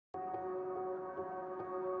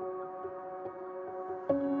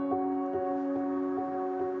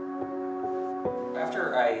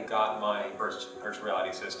I got my first virtual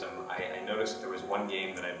reality system, I noticed that there was one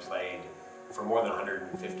game that I played for more than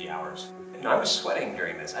 150 hours. And I was sweating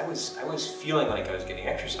during this. I was feeling like I was getting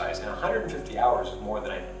exercise, and 150 hours is more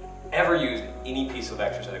than I've ever used any piece of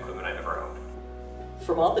exercise equipment I've ever owned.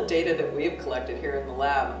 From all the data that we have collected here in the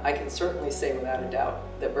lab, I can certainly say without a doubt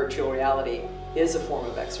that virtual reality is a form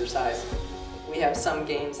of exercise. We have some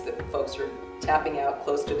games that folks are tapping out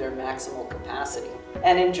close to their maximal capacity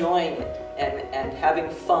and enjoying it and having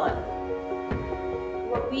fun.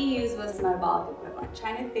 What we used was metabolic equivalent,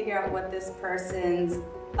 trying to figure out what this person's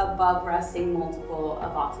above resting multiple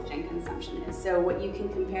of oxygen consumption is. So what you can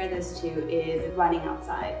compare this to is running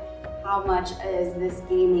outside. How much is this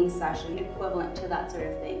gaming session equivalent to that sort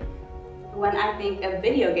of thing? When I think of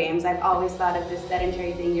video games, I've always thought of this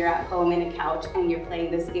sedentary thing. You're at home in a couch and you're playing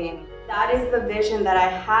this game. That is the vision that I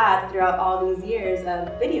had throughout all these years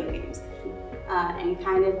of video games and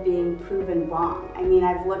kind of being proven wrong. I mean,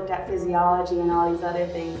 I've looked at physiology and all these other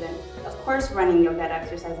things, and of course running you'll get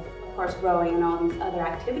exercise, of course rowing and all these other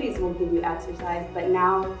activities will give you exercise, but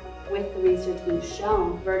now with the research we've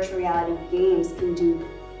shown, virtual reality games can do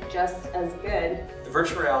just as good. The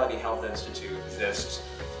Virtual Reality Health Institute exists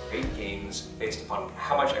to create games based upon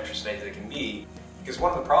how much exercise they can be, because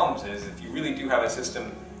one of the problems is if you really do have a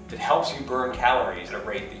system that helps you burn calories at a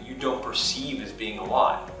rate that you don't perceive as being a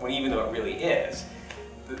lot, when even though it really is,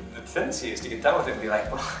 the tendency is to get done with it and be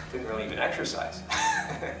like, well, I didn't really even exercise.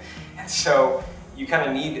 And so you kind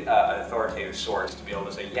of need an authoritative source to be able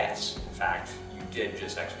to say, yes, in fact, you did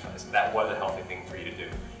just exercise. That was a healthy thing for you to do.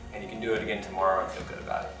 And you can do it again tomorrow and feel good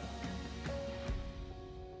about it.